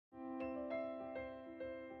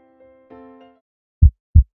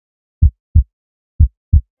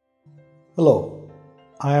Hello,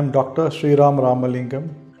 I am Dr. Sriram Ramalingam,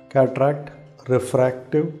 cataract,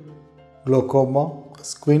 refractive, glaucoma,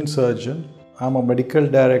 squint surgeon. I am a medical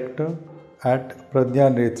director at Pradnya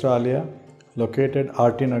Netralaya, located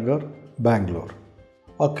RT Nagar, Bangalore.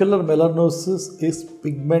 Ocular melanosis is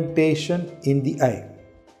pigmentation in the eye.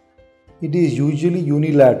 It is usually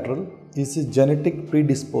unilateral. It is a genetic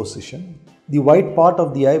predisposition. The white part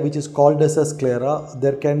of the eye, which is called as a sclera,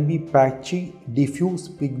 there can be patchy, diffuse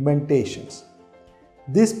pigmentations.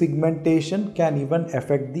 This pigmentation can even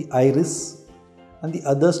affect the iris and the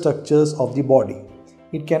other structures of the body.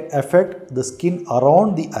 It can affect the skin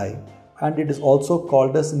around the eye, and it is also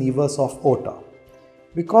called as nevus of aorta.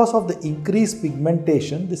 Because of the increased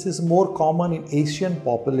pigmentation, this is more common in Asian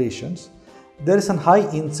populations. There is a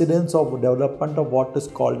high incidence of development of what is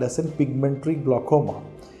called as a pigmentary glaucoma.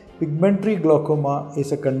 Pigmentary glaucoma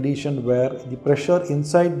is a condition where the pressure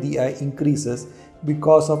inside the eye increases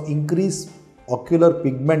because of increased ocular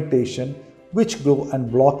pigmentation, which go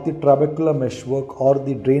and block the trabecular meshwork or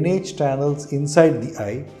the drainage channels inside the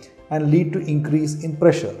eye and lead to increase in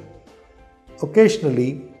pressure.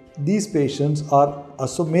 Occasionally, these patients are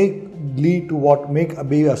also may lead to what may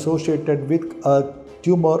be associated with a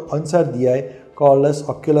tumor inside the eye called as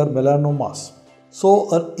ocular melanomas.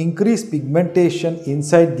 So, an increased pigmentation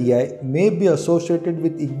inside the eye may be associated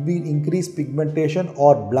with increased pigmentation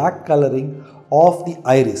or black coloring of the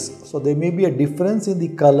iris. So, there may be a difference in the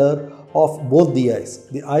color of both the eyes.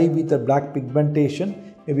 The eye with a black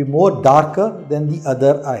pigmentation may be more darker than the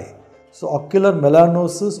other eye. So, ocular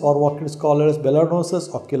melanosis, or what is called as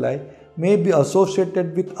melanosis oculi, may be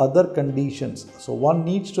associated with other conditions. So, one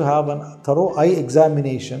needs to have a thorough eye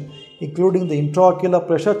examination, including the intraocular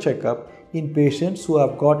pressure checkup in patients who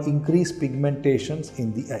have got increased pigmentations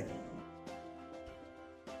in the eye.